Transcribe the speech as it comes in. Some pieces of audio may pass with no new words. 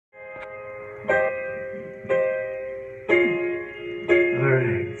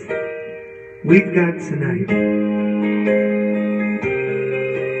we've got tonight.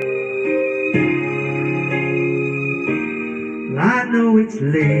 I know it's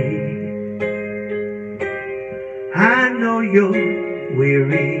late, I know you're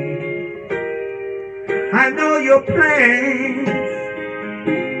weary, I know your plans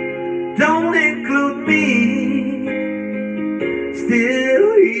don't include me.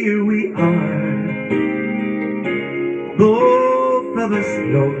 Still here we are, both of us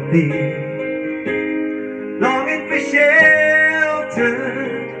lonely, longing for shelter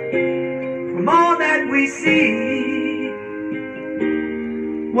from all that we see.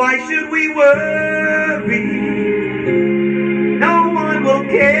 Why should we worry? No one will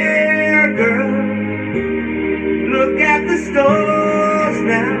care, girl. Look at the stars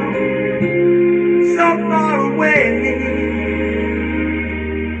now, so far away.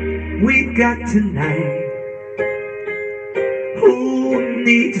 We've got tonight. Who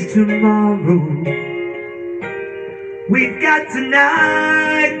needs tomorrow? We've got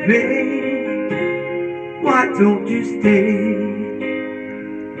tonight, babe. Why don't you stay?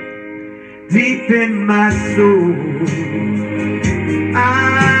 Deep in my soul,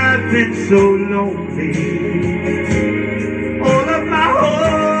 I've been so lonely. All of my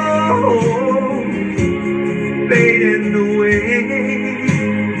hopes fading away.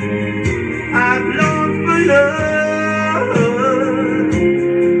 I've longed for love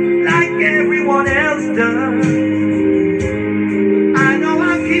like everyone else does. I know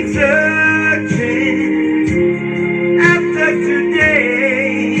I'll keep searching after today.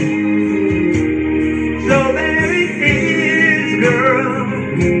 So there it is, girl.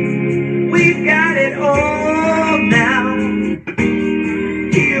 We've got it all now.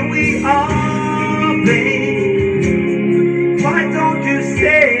 Here we are, babe. Why don't you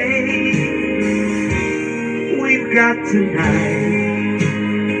say we've got tonight?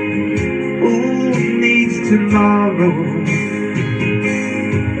 Who needs tomorrow?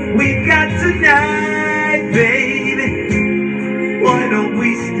 We've got tonight, baby. Why don't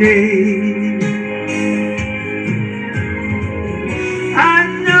we stay? I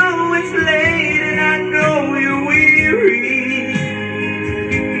know it's late and I know you're weary.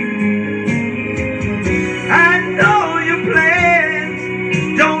 I know your plans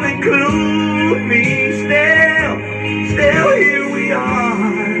don't include me. Still here we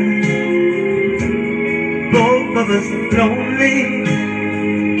are, both of us lonely,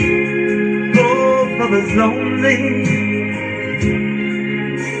 both of us lonely.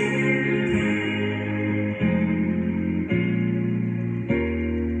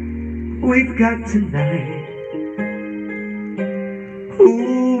 We've got tonight.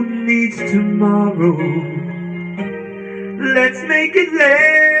 Who needs tomorrow? Let's make it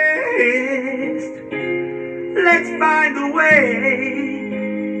last. Let's find a way.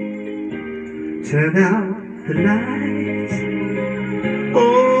 Turn out the lights.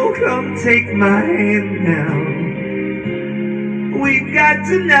 Oh, come take my hand now. We've got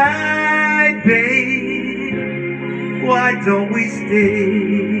tonight, babe. Why don't we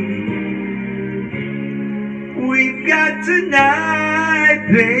stay? We've got tonight,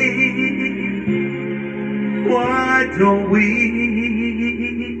 babe. Why don't we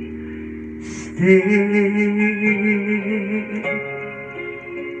stay?